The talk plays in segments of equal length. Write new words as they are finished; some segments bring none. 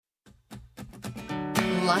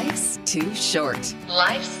Life's too short.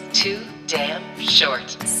 Life's too damn short.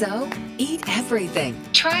 So, eat everything.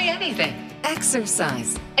 Try anything.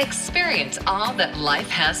 Exercise. Experience all that life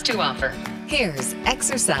has to offer. Here's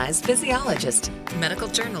exercise physiologist, medical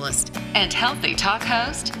journalist, and healthy talk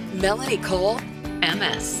host, Melanie Cole,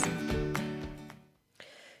 MS.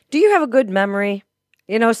 Do you have a good memory?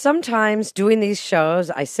 You know, sometimes doing these shows,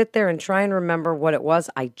 I sit there and try and remember what it was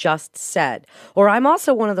I just said. Or I'm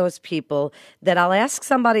also one of those people that I'll ask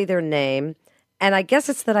somebody their name, and I guess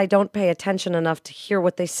it's that I don't pay attention enough to hear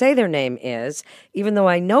what they say their name is, even though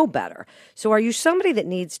I know better. So are you somebody that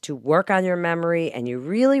needs to work on your memory and you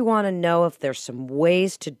really want to know if there's some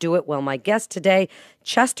ways to do it? Well, my guest today,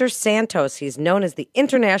 Chester Santos, he's known as the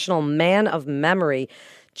International Man of Memory.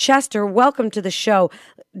 Chester, welcome to the show.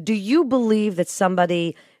 Do you believe that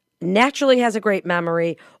somebody naturally has a great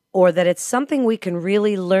memory, or that it's something we can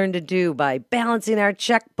really learn to do by balancing our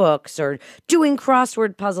checkbooks or doing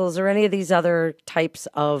crossword puzzles or any of these other types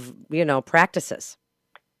of, practices?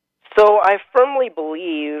 So I firmly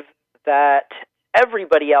believe that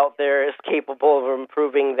everybody out there is capable of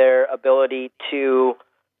improving their ability to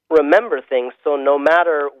remember things. So no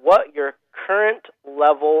matter what your current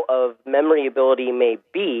level of memory ability may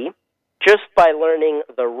be, just by learning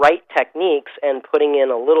the right techniques and putting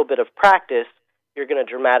in a little bit of practice, you're going to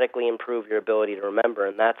dramatically improve your ability to remember.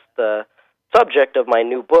 And that's the subject of my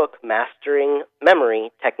new book, Mastering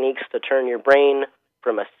Memory, Techniques to Turn Your Brain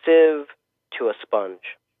from a Sieve to a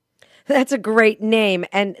Sponge. That's a great name.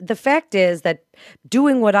 And the fact is that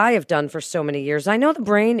doing what I have done for so many years, I know the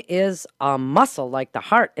brain is a muscle, like the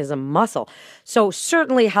heart is a muscle. So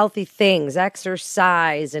certainly healthy things,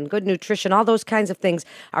 exercise and good nutrition, all those kinds of things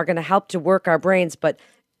are going to help to work our brains. But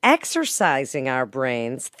exercising our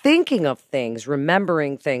brains, thinking of things,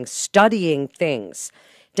 remembering things, studying things,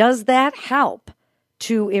 does that help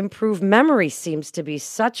to improve memory? Seems to be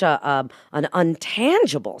such an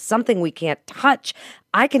untangible, something we can't touch.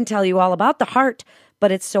 I can tell you all about the heart,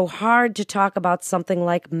 but it's so hard to talk about something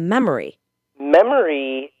like memory.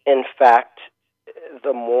 Memory, in fact,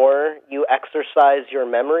 the more you exercise your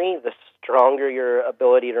memory, the stronger your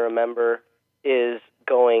ability to remember is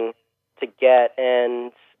going to get.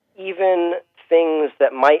 And even things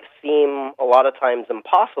that might seem a lot of times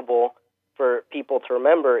impossible for people to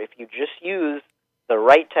remember, if you just use the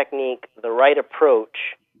right technique, the right approach,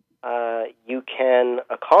 you can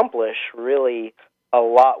accomplish really a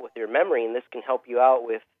lot with your memory, and this can help you out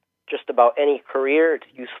with just about any career. It's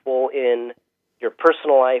useful in your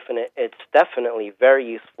personal life, and it's definitely very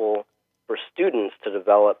useful for students to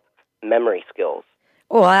develop memory skills.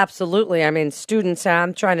 Oh, absolutely. I mean, students,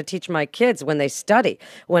 I'm trying to teach my kids when they study,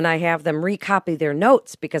 when I have them recopy their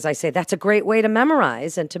notes, because I say that's a great way to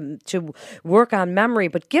memorize and to work on memory.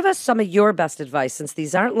 But give us some of your best advice, since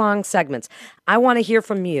these aren't long segments. I want to hear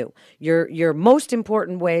from you, your most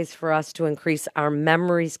important ways for us to increase our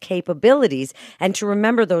memory's capabilities and to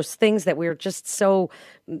remember those things that we're just so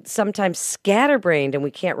sometimes scatterbrained and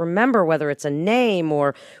we can't remember, whether it's a name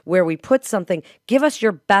or where we put something. Give us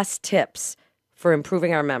your best tips for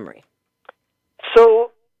improving our memory. So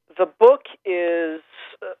the book is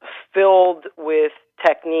filled with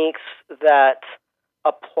techniques that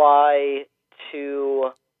apply to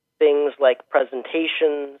things like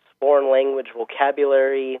presentations, foreign language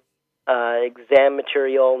vocabulary, exam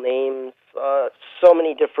material, names. So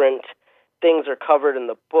many different things are covered in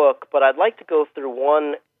the book, but I'd like to go through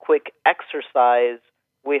one quick exercise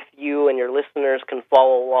with you, and your listeners can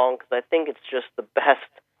follow along, because I think it's just the best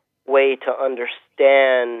way to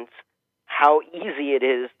understand how easy it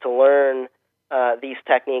is to learn these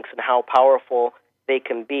techniques and how powerful they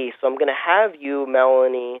can be. So I'm going to have you,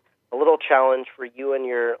 Melanie, a little challenge for you and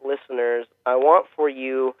your listeners. I want for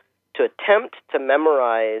you to attempt to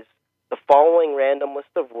memorize the following random list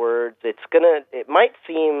of words. It might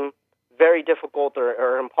seem very difficult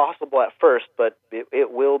or impossible at first, but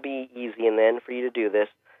it will be easy in the end for you to do this.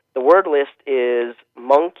 The word list is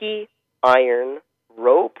monkey, iron,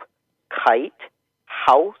 rope, kite,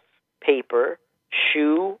 house, paper,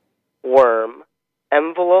 shoe, worm,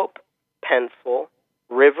 envelope, pencil,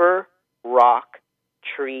 river, rock,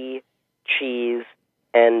 tree, cheese,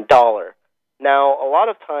 and dollar. Now, a lot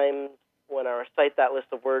of times when I recite that list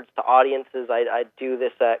of words to audiences, I do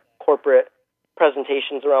this at corporate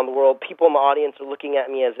presentations around the world. People in the audience are looking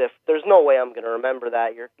at me as if, there's no way I'm going to remember that.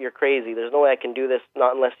 You're crazy. There's no way I can do this,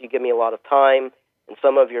 not unless you give me a lot of time. And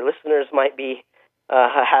some of your listeners might be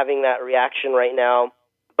having that reaction right now.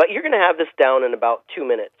 But you're going to have this down in about 2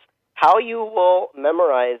 minutes. How you will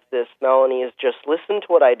memorize this, Melanie, is just listen to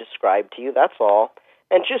what I described to you, that's all,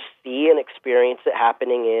 and just see and experience it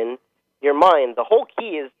happening in your mind. The whole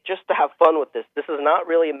key is just to have fun with this. This is not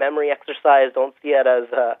really a memory exercise. Don't see it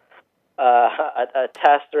as a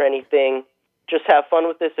test or anything. Just have fun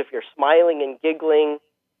with this. If you're smiling and giggling,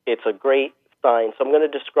 it's a great sign. So I'm going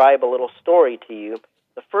to describe a little story to you.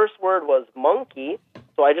 The first word was monkey,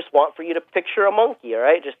 so I just want for you to picture a monkey, all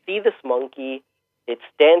right? Just see this monkey. It's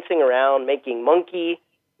dancing around, making monkey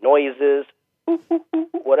noises.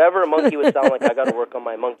 Whatever a monkey would sound like, I got to work on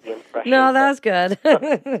my monkey impression. No, that's good.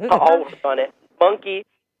 I'll work on it. Monkey,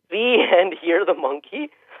 the end, hear the monkey.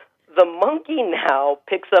 The monkey now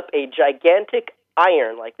picks up a gigantic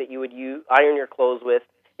iron, like that you would iron your clothes with.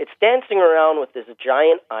 It's dancing around with this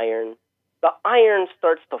giant iron. The iron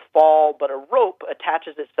starts to fall, but a rope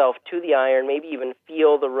attaches itself to the iron, maybe even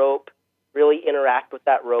feel the rope, really interact with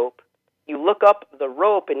that rope. You look up the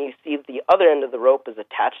rope and you see the other end of the rope is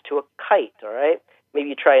attached to a kite, all right? Maybe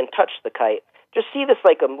you try and touch the kite. Just see this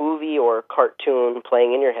like a movie or a cartoon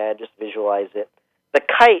playing in your head. Just visualize it. The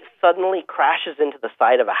kite suddenly crashes into the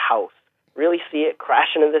side of a house. Really see it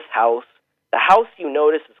crash into this house. The house, you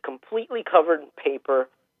notice, is completely covered in paper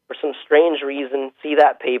for some strange reason. See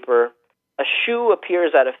that paper. A shoe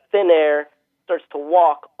appears out of thin air, starts to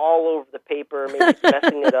walk all over the paper, maybe it's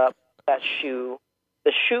messing it up, that shoe.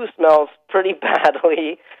 The shoe smells pretty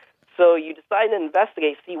badly, so you decide to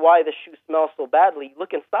investigate, see why the shoe smells so badly. You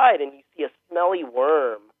look inside and you see a smelly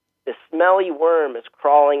worm. This smelly worm is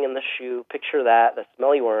crawling in the shoe. Picture that, the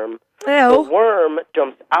smelly worm. Ew. The worm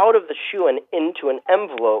jumps out of the shoe and into an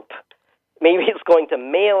envelope. Maybe it's going to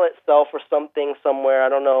mail itself or something somewhere, I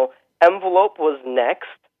don't know. Envelope was next.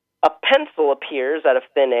 A pencil appears out of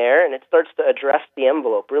thin air, and it starts to address the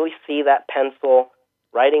envelope. Really see that pencil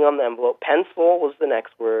writing on the envelope. Pencil was the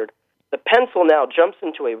next word. The pencil now jumps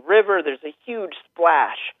into a river. There's a huge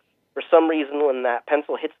splash. For some reason, when that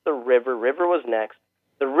pencil hits the river was next.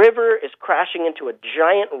 The river is crashing into a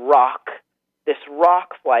giant rock. This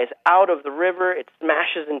rock flies out of the river. It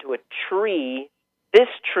smashes into a tree. This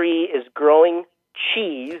tree is growing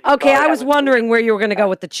cheese. Okay, I was wondering where you were going to go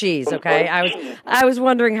with the cheese, okay? I was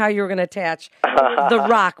wondering how you were going to attach the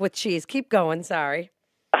rock with cheese. Keep going, sorry.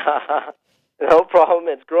 No problem.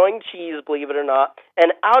 It's growing cheese, believe it or not.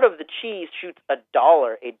 And out of the cheese shoots a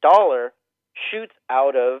dollar. A dollar shoots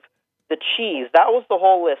out of the cheese. That was the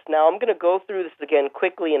whole list. Now, I'm going to go through this again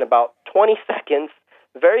quickly in about 20 seconds.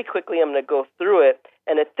 Very quickly, I'm going to go through it.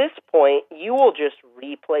 And at this point, you will just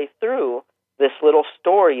replay through this little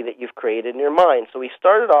story that you've created in your mind. So we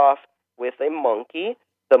started off with a monkey.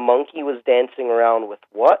 The monkey was dancing around with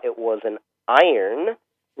what? It was an iron.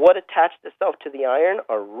 What attached itself to the iron?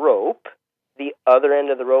 A rope. The other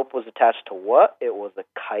end of the rope was attached to what? It was a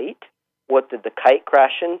kite. What did the kite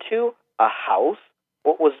crash into? A house.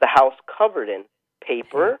 What was the house covered in?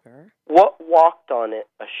 Paper. What walked on it?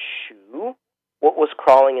 A shoe. What was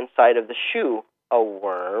crawling inside of the shoe? A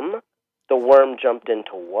worm. The worm jumped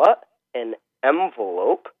into what? An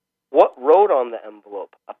envelope. What wrote on the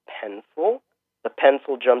envelope? A pencil. The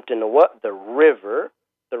pencil jumped into what? The river.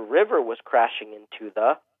 The river was crashing into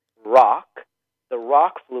the rock. The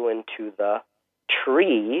rock flew into the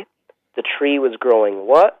tree. The tree was growing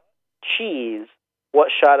what? Cheese. What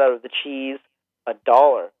shot out of the cheese? A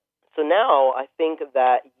dollar. So now I think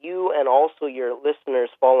that you and also your listeners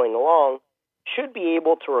following along should be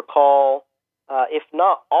able to recall, if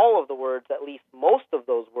not all of the words, at least most of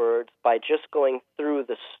those words by just going through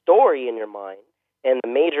the story in your mind. And the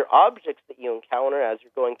major objects that you encounter as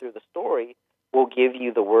you're going through the story will give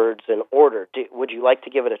you the words in order. Would you like to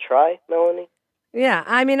give it a try, Melanie? Yeah,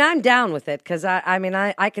 I mean, I'm down with it because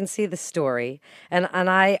I can see the story, and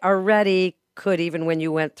I already could even when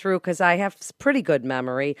you went through because I have pretty good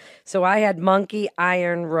memory. So I had monkey,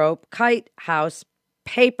 iron, rope, kite, house.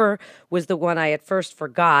 Paper was the one I at first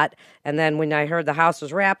forgot, and then when I heard the house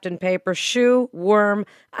was wrapped in paper, shoe, worm.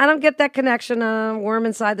 I don't get that connection. Worm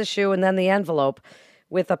inside the shoe, and then the envelope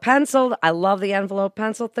with a pencil. I love the envelope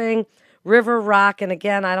pencil thing. River, rock, and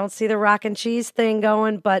again, I don't see the rock and cheese thing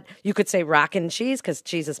going, but you could say rock and cheese because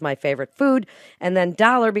cheese is my favorite food. And then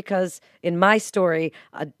dollar because in my story,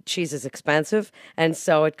 cheese is expensive, and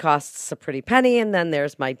so it costs a pretty penny, and then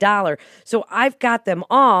there's my dollar. So I've got them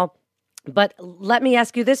all, but let me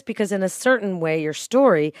ask you this because in a certain way, your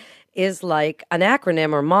story is like an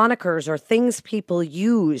acronym or monikers or things people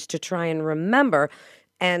use to try and remember.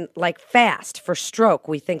 And like fast for stroke,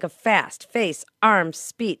 we think of fast, face, arm,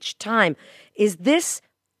 speech, time. Is this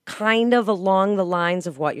kind of along the lines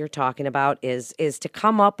of what you're talking about? Is to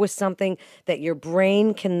come up with something that your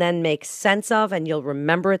brain can then make sense of, and you'll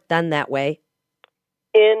remember it then that way?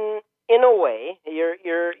 In a way,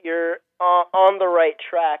 you're on the right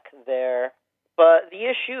track there. But the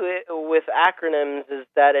issue with acronyms is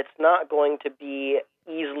that it's not going to be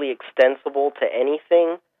easily extensible to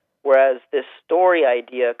anything, whereas this story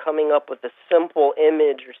idea, coming up with a simple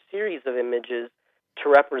image or series of images to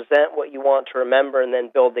represent what you want to remember and then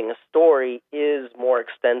building a story, is more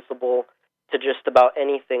extensible to just about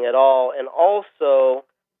anything at all. And also,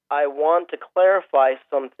 I want to clarify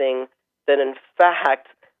something, that in fact,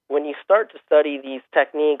 when you start to study these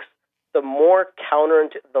techniques, the more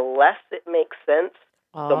the less it makes sense,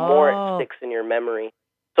 the more it sticks in your memory.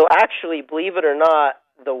 So actually, believe it or not,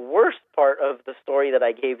 the worst part of the story that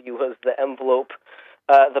I gave you was the envelope,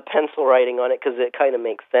 the pencil writing on it, because it kind of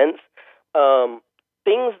makes sense.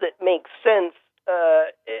 Things that make sense,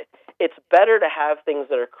 it's better to have things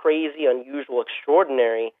that are crazy, unusual,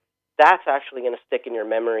 extraordinary. That's actually going to stick in your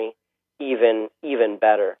memory even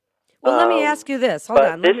better. Well, let me ask you this. Hold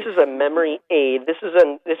on. This is a memory aid. This is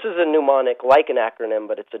a mnemonic like an acronym,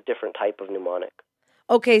 but it's a different type of mnemonic.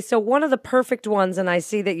 Okay, so one of the perfect ones, and I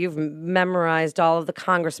see that you've memorized all of the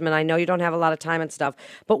congressmen. I know you don't have a lot of time and stuff,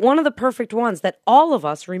 but one of the perfect ones that all of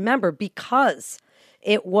us remember because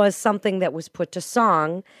it was something that was put to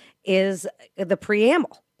song is the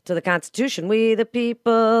preamble to the Constitution. We the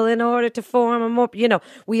people, in order to form a more,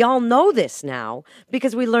 we all know this now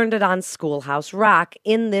because we learned it on Schoolhouse Rock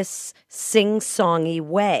in this sing-songy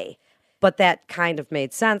way. But that kind of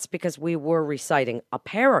made sense because we were reciting a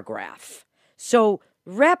paragraph. So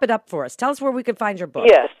wrap it up for us. Tell us where we can find your book.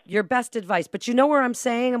 Yes. Your best advice. But you know where I'm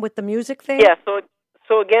saying with the music thing? Yeah, so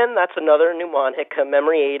again, that's another mnemonic. A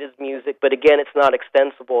memory aid is music, but again, it's not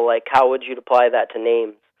extensible. Like, how would you apply that to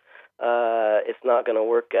names? It's not going to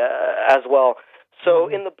work as well. So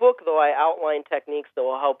in the book, though, I outline techniques that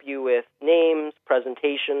will help you with names,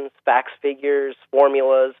 presentations, facts, figures,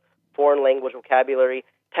 formulas, foreign language vocabulary,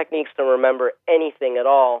 techniques to remember anything at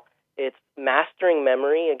all. It's mastering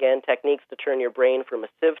memory, again, techniques to turn your brain from a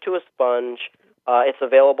sieve to a sponge. It's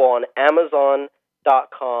available on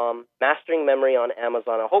Amazon.com, Mastering Memory on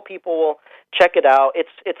Amazon. I hope people will check it out.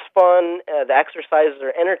 It's fun. The exercises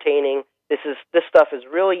are entertaining. This stuff is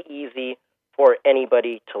really easy for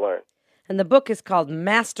anybody to learn. And the book is called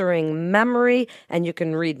Mastering Memory, and you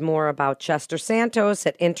can read more about Chester Santos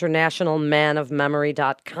at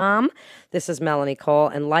internationalmanofmemory.com. This is Melanie Cole,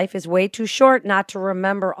 and life is way too short not to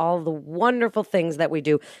remember all the wonderful things that we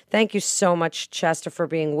do. Thank you so much, Chester, for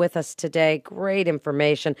being with us today. Great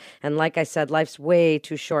information. And like I said, life's way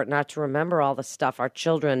too short not to remember all the stuff, our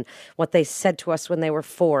children, what they said to us when they were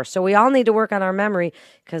 4. So we all need to work on our memory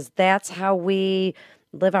because that's how we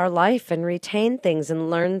live our life and retain things and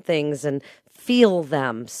learn things and feel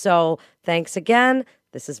them. So thanks again.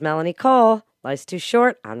 This is Melanie Cole. Life's Too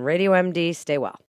Short on Radio MD. Stay well.